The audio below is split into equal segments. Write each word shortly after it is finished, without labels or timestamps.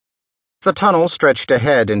The tunnel stretched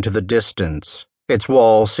ahead into the distance, its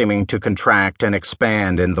wall seeming to contract and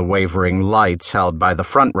expand in the wavering lights held by the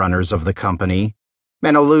frontrunners of the company,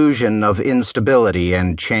 an illusion of instability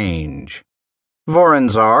and change.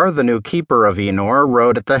 Voronzar, the new keeper of Enor,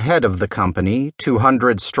 rode at the head of the company,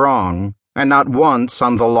 200 strong, and not once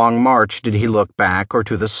on the long march did he look back or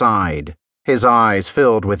to the side, his eyes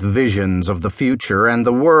filled with visions of the future and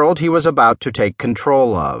the world he was about to take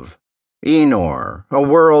control of. Enor, a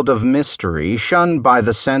world of mystery shunned by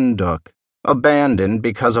the Senduk, abandoned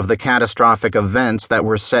because of the catastrophic events that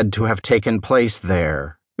were said to have taken place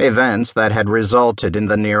there, events that had resulted in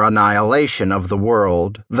the near annihilation of the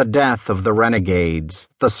world, the death of the renegades,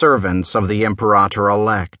 the servants of the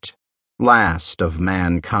Imperator-elect, last of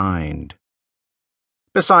mankind.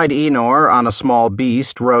 Beside Enor, on a small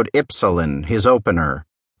beast, rode Ypsilon, his opener,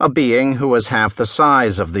 a being who was half the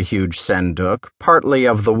size of the huge Senduk, partly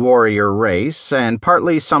of the warrior race and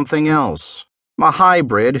partly something else, a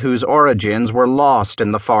hybrid whose origins were lost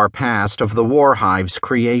in the far past of the Warhive's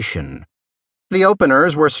creation. The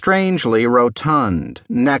openers were strangely rotund,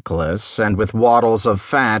 neckless, and with wattles of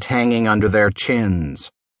fat hanging under their chins,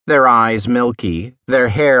 their eyes milky, their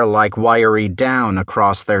hair like wiry down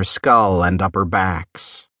across their skull and upper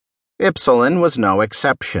backs. Ypsilon was no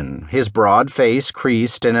exception, his broad face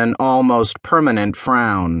creased in an almost permanent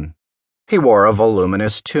frown. He wore a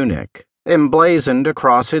voluminous tunic, emblazoned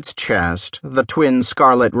across its chest the twin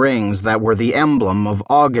scarlet rings that were the emblem of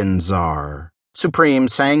Auganzar, supreme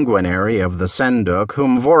sanguinary of the Senduk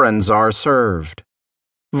whom Voronzar served.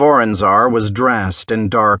 Voronzar was dressed in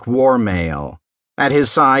dark war mail. At his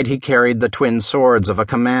side he carried the twin swords of a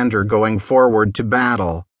commander going forward to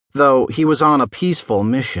battle, though he was on a peaceful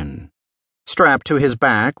mission. Strapped to his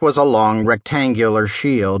back was a long rectangular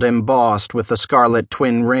shield embossed with the scarlet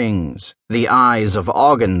twin rings, the eyes of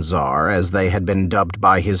Auganzar as they had been dubbed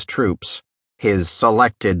by his troops, his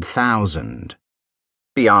selected 1,000.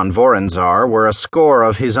 Beyond Voronzar were a score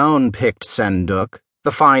of his own picked Senduk,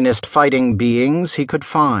 the finest fighting beings he could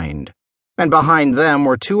find, and behind them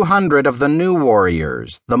were 200 of the new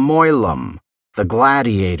warriors, the Moilum, the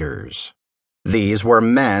gladiators. These were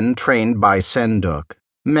men trained by Senduk,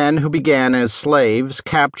 men who began as slaves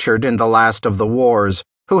captured in the last of the wars,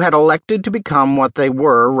 who had elected to become what they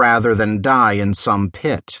were rather than die in some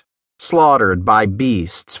pit, slaughtered by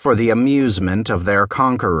beasts for the amusement of their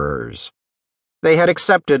conquerors. They had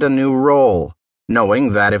accepted a new role,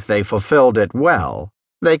 knowing that if they fulfilled it well,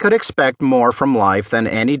 they could expect more from life than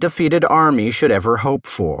any defeated army should ever hope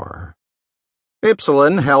for.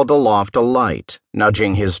 Ypsilon held aloft a light,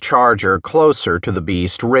 nudging his charger closer to the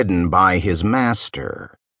beast ridden by his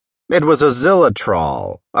master. It was a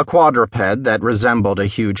zillitrol, a quadruped that resembled a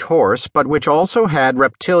huge horse but which also had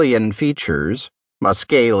reptilian features, a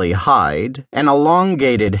scaly hide, an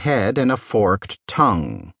elongated head, and a forked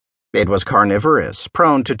tongue. It was carnivorous,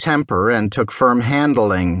 prone to temper, and took firm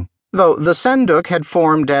handling, though the Senduk had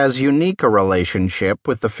formed as unique a relationship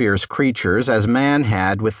with the fierce creatures as man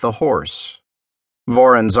had with the horse.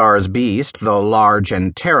 Voronzar's beast, though large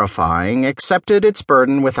and terrifying, accepted its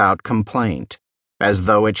burden without complaint, as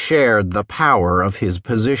though it shared the power of his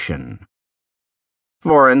position.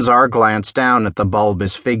 Voronzar glanced down at the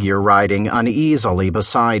bulbous figure riding uneasily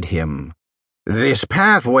beside him. "This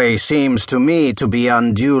pathway seems to me to be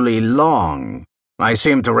unduly long. I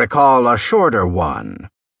seem to recall a shorter one."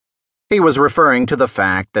 He was referring to the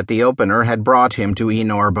fact that the opener had brought him to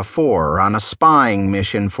Enor before on a spying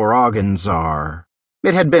mission for Auganzar.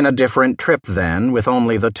 It had been a different trip then, with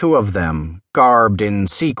only the two of them, garbed in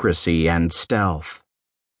secrecy and stealth.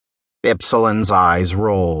 Ypsilon's eyes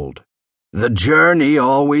rolled. "The journey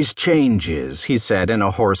always changes," he said in a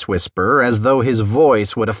hoarse whisper, as though his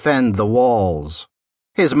voice would offend the walls.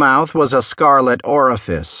 His mouth was a scarlet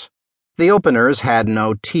orifice. The openers had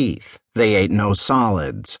no teeth. They ate no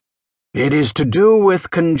solids. "It is to do with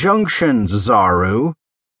conjunctions, Zaru.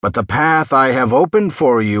 But the path I have opened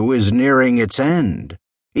for you is nearing its end.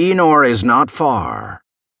 Enor is not far."